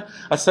embarrassment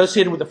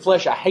associated with the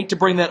flesh. I hate to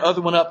bring that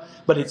other one up,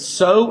 but it's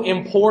so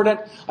important.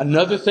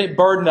 Another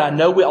burden that I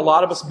know a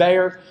lot of us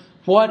bear.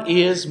 What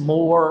is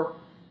more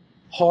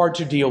hard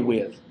to deal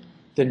with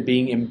than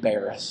being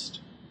embarrassed?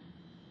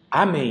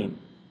 I mean,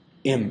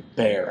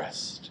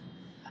 embarrassed.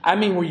 I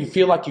mean where you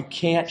feel like you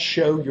can't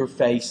show your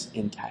face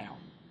in town.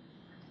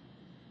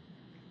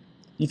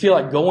 You feel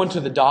like going to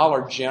the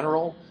Dollar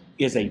General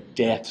is a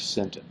death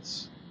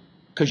sentence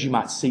because you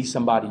might see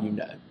somebody you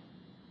know.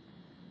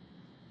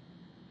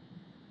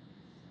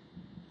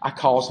 I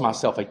cause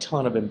myself a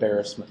ton of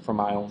embarrassment for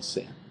my own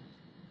sin.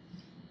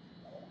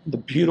 The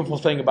beautiful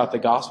thing about the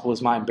gospel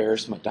is my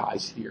embarrassment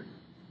dies here.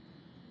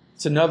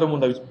 It's another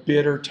one of those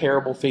bitter,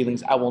 terrible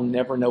feelings I will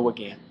never know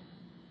again.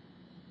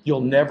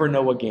 You'll never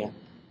know again.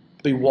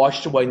 Be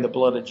washed away in the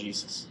blood of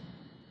Jesus,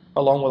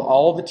 along with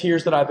all the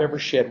tears that I've ever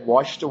shed,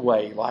 washed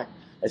away like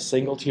a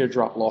single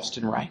teardrop lost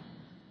in rain.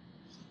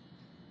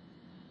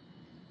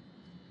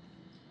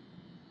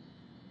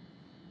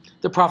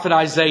 The prophet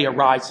Isaiah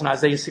writes in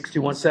Isaiah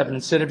 61:7,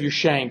 instead of your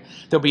shame,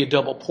 there'll be a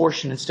double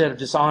portion. Instead of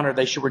dishonor,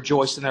 they shall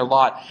rejoice in their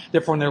lot.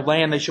 Therefore, in their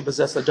land, they shall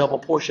possess a double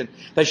portion.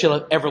 They shall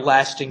have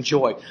everlasting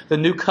joy. The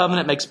new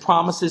covenant makes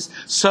promises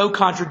so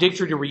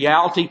contradictory to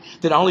reality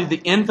that only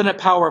the infinite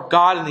power of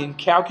God and the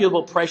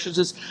incalculable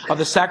preciousness of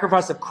the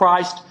sacrifice of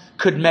Christ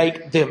could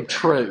make them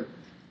true.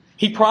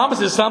 He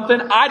promises something.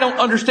 I don't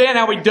understand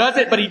how He does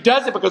it, but He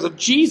does it because of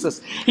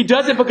Jesus. He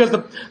does it because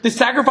the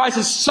sacrifice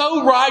is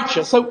so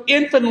righteous, so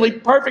infinitely,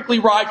 perfectly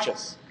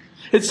righteous.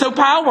 It's so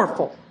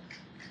powerful.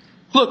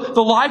 Look,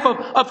 the life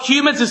of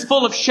humans is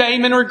full of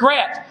shame and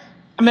regret.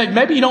 I mean,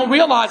 maybe you don't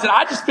realize it.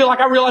 I just feel like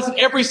I realize it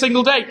every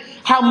single day.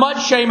 How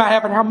much shame I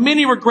have and how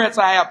many regrets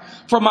I have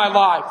from my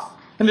life.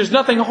 And there's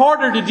nothing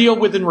harder to deal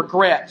with than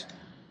regret.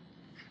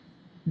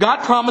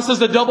 God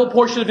promises a double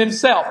portion of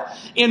Himself.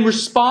 In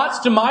response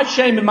to my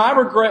shame and my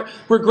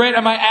regret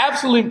and my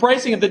absolute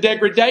embracing of the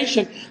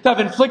degradation that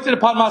I've inflicted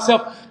upon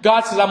myself,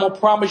 God says, I'm going to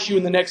promise you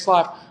in the next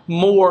life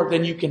more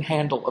than you can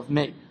handle of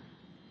me.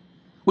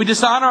 We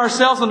dishonor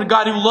ourselves on a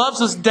God who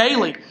loves us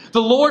daily.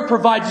 The Lord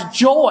provides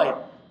joy.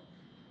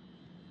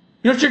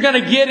 You know what you're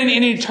going to get in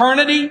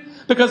eternity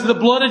because of the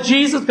blood of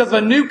Jesus, because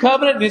of a new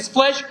covenant in His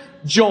flesh?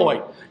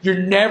 Joy. You're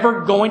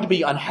never going to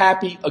be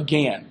unhappy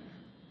again.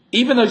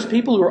 Even those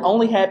people who are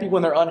only happy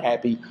when they're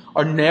unhappy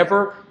are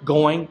never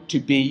going to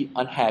be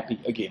unhappy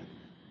again.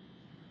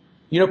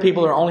 You know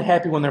people are only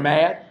happy when they're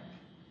mad?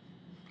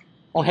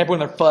 Only happy when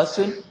they're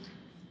fussing?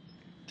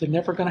 They're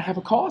never going to have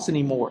a cause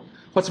anymore.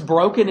 What's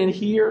broken in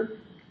here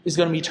is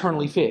going to be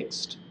eternally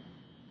fixed.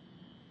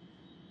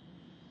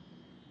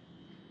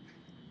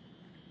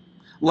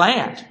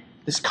 Land,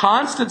 this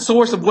constant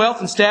source of wealth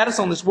and status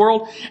on this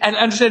world, and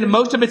understand that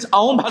most of it's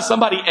owned by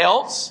somebody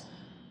else,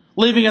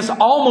 leaving us,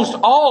 almost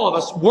all of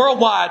us,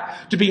 worldwide,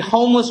 to be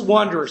homeless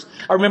wanderers.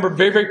 I remember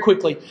very, very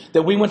quickly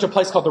that we went to a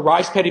place called the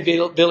Rice Paddy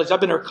Village. I've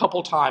been there a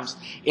couple times,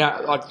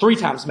 like 3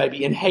 times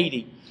maybe, in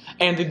Haiti.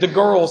 And the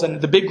girls and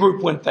the big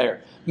group went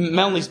there.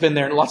 Melanie's been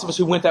there, and lots of us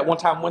who went that one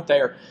time went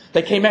there.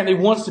 They came out and they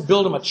wanted us to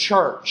build them a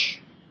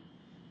church.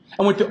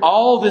 I went through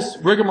all this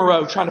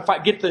rigmarole trying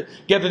to get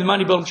together the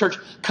money to build them a church.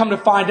 Come to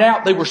find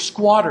out, they were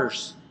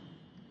squatters.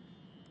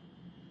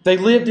 They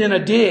lived in a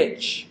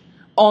ditch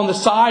on the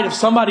side of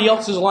somebody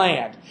else's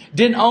land.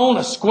 Didn't own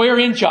a square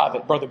inch of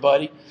it, Brother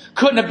Buddy.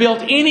 Couldn't have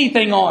built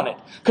anything on it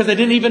because they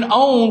didn't even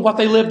own what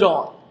they lived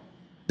on.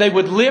 They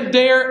would live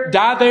there,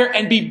 die there,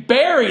 and be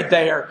buried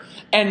there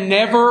and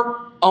never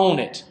own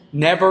it.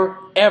 Never,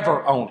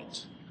 ever own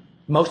it.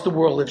 Most of the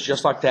world lives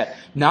just like that.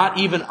 Not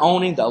even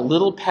owning the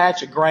little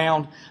patch of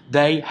ground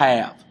they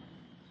have.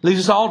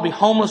 Leaves us all to be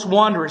homeless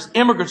wanderers,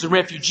 immigrants, and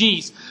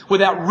refugees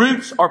without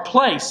roots or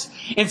place.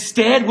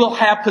 Instead, we'll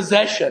have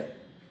possession.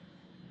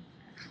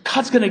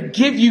 God's going to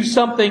give you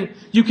something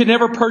you can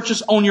never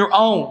purchase on your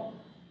own.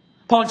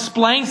 Paul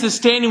explains this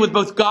standing with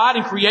both God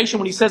and creation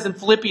when he says in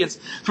Philippians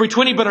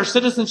 3:20, but our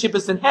citizenship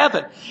is in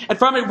heaven, and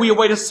from it we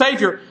await a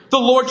Savior, the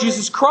Lord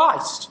Jesus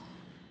Christ.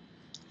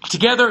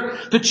 Together,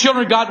 the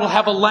children of God will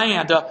have a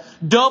land, a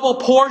double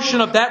portion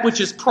of that which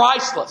is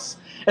priceless.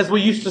 As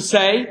we used to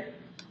say,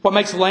 what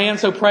makes land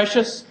so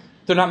precious?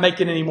 They're not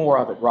making any more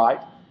of it, right?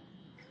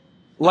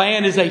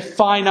 Land is a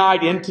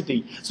finite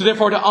entity. So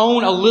therefore, to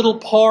own a little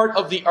part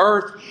of the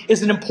earth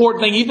is an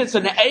important thing. Even if it's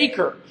an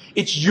acre,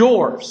 it's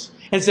yours.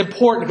 And it's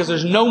important because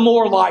there's no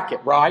more like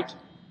it, right?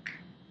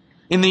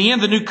 In the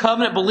end, the new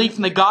covenant belief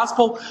in the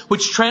gospel,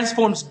 which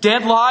transforms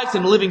dead lives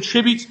into living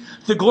tributes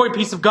to the glory and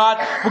peace of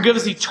God, will give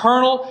us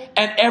eternal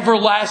and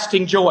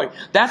everlasting joy.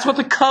 That's what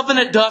the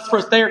covenant does for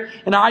us there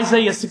in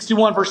Isaiah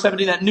 61, verse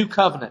 17, that new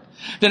covenant.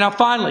 Then now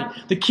finally,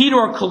 the key to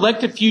our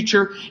collective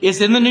future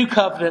is in the new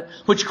covenant,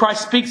 which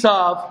Christ speaks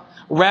of,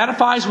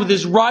 ratifies with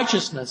His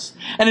righteousness,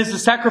 and is the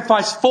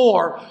sacrifice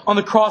for on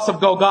the cross of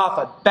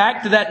Golgotha.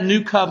 Back to that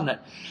new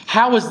covenant.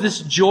 How is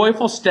this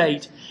joyful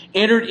state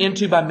entered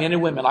into by men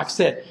and women. Like I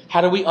said,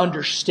 how do we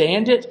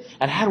understand it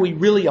and how do we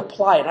really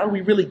apply it? How do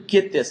we really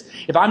get this?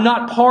 If I'm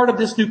not part of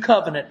this new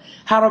covenant,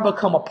 how do I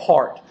become a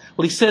part?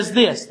 Well, he says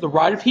this, the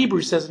writer of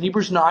Hebrews says in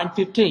Hebrews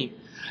 9:15,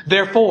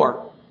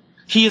 therefore,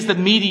 he is the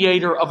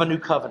mediator of a new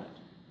covenant.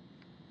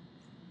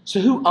 So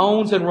who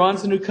owns and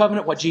runs the new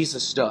covenant? What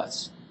Jesus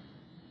does.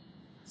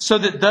 So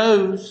that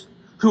those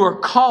who are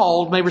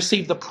called may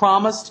receive the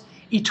promised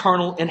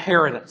eternal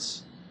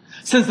inheritance.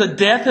 Since the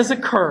death has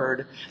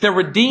occurred that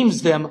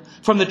redeems them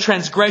from the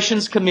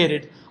transgressions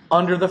committed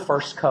under the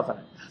first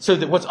covenant. So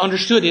that what's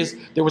understood is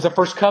there was a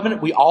first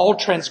covenant. We all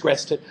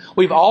transgressed it.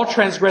 We've all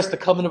transgressed the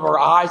covenant of our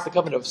eyes, the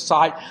covenant of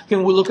sight.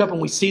 When we look up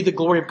and we see the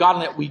glory of God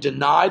and that we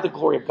deny the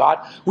glory of God,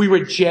 we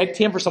reject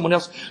Him for someone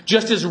else.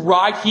 Just as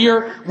right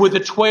here with the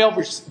 12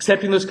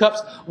 accepting those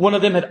cups, one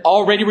of them had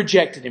already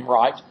rejected Him,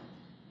 right?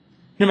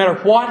 No matter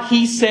what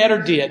he said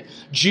or did,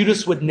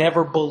 Judas would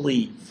never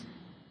believe.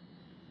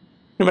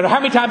 No matter how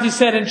many times he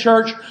said in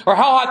church, or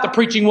how hot the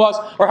preaching was,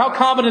 or how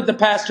competent the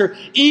pastor,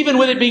 even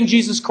with it being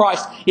Jesus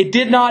Christ, it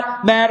did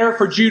not matter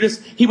for Judas.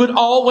 He would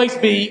always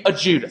be a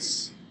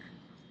Judas.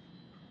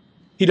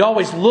 He'd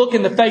always look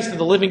in the face of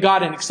the living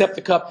God and accept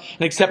the cup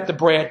and accept the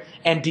bread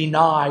and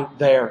deny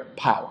their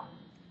power.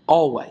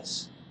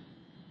 Always.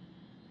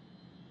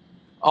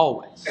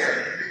 Always.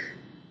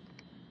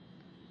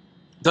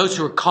 Those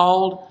who are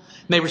called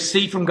may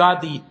receive from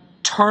God the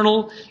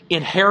eternal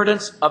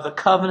inheritance of the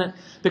covenant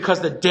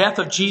because the death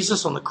of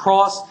Jesus on the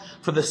cross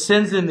for the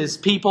sins of His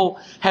people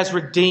has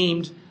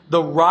redeemed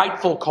the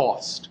rightful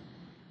cost.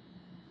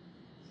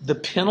 The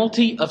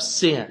penalty of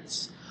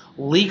sins,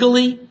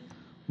 legally,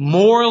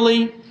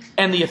 morally,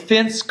 and the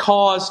offense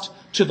caused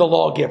to the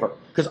lawgiver.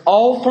 Because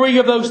all three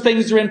of those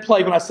things are in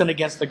play when I sin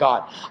against the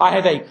God. I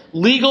have a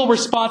legal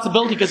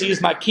responsibility because He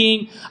is my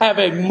King. I have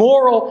a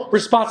moral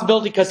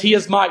responsibility because He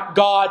is my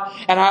God.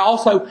 And I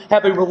also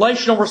have a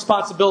relational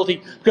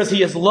responsibility because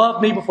He has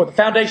loved me before the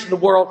foundation of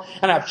the world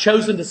and I've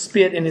chosen to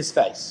spit in His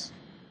face.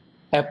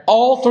 I have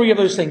all three of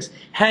those things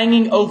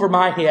hanging over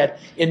my head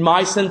in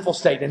my sinful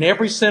state. And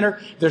every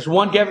sinner, if there's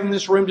one gathered in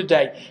this room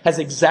today, has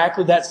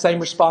exactly that same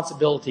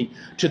responsibility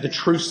to the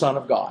true Son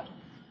of God.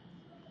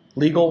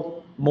 Legal,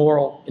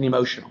 moral, and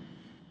emotional.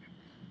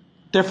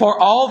 Therefore,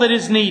 all that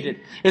is needed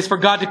is for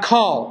God to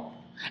call,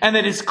 and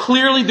that is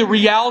clearly the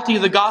reality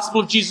of the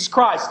gospel of Jesus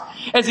Christ.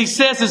 As He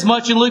says as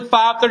much in Luke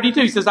 5:32,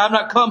 He says, I've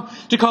not come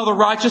to call the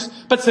righteous,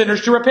 but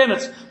sinners to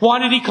repentance. Why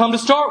did He come to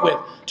start with?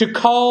 To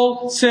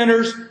call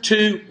sinners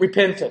to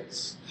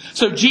repentance.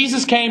 So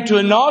Jesus came to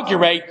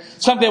inaugurate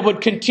something that would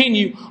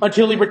continue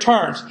until He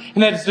returns.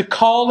 And that is the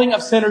calling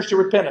of sinners to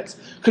repentance.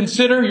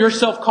 Consider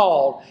yourself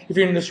called if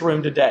you're in this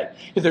room today.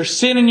 If there's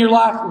sin in your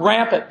life,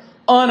 rampant,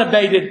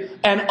 unabated,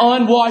 and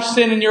unwashed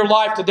sin in your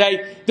life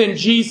today, then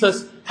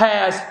Jesus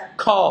has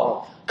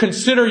called.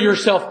 Consider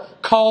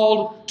yourself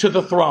called to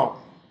the throne.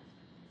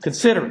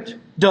 Consider it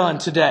done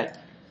today.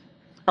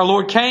 Our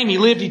Lord came, He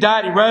lived, He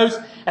died, He rose,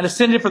 and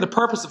ascended for the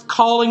purpose of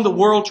calling the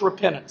world to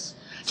repentance.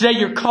 Today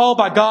you're called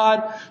by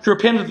God to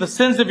repent of the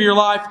sins of your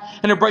life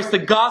and embrace the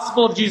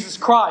gospel of Jesus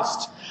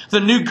Christ, the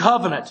new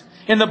covenant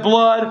in the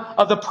blood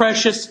of the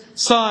precious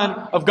Son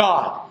of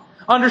God.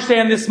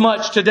 Understand this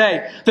much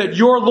today, that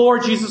your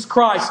Lord Jesus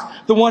Christ,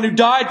 the one who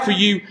died for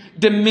you,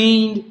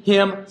 demeaned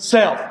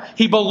Himself.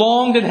 He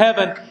belonged in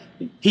heaven.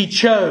 He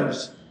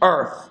chose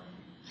earth.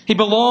 He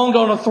belonged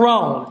on a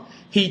throne.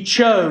 He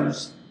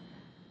chose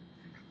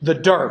the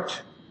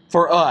dirt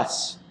for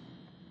us.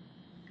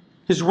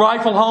 His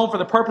rightful home for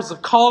the purpose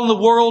of calling the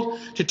world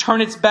to turn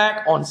its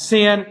back on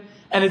sin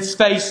and its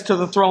face to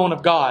the throne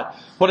of God.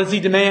 What does He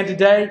demand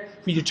today?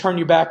 For you to turn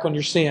your back on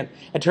your sin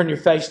and turn your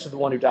face to the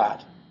one who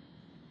died.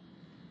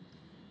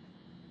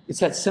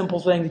 It's that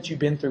simple thing that you've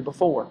been through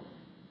before.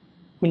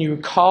 When you were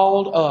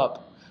called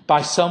up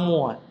by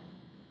someone,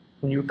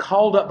 whom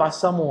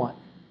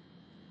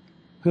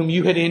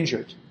you had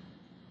injured,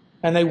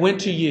 and they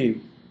went to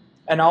you,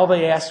 and all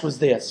they asked was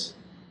this,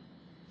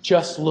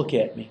 just look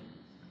at me.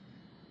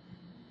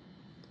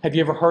 Have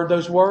you ever heard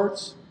those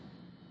words?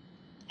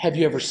 Have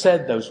you ever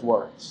said those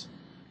words?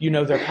 You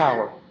know their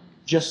power.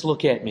 Just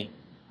look at me.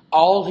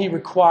 All He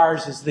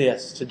requires is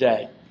this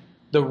today.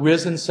 The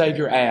risen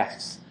Savior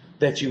asks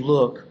that you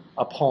look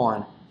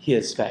upon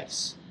His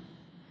face.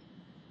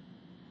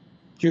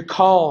 You're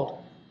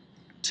called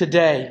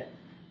today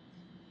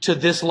to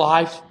this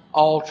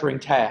life-altering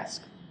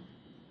task.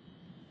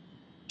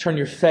 Turn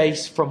your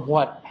face from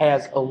what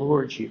has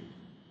allured you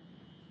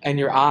and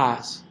your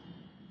eyes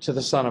to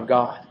the Son of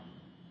God.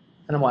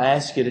 And I'm going to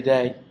ask you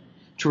today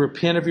to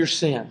repent of your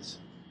sins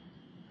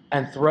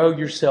and throw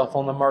yourself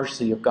on the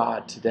mercy of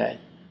God today.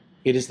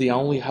 It is the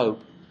only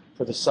hope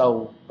for the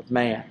soul of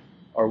man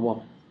or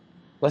woman.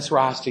 Let's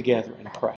rise together and pray.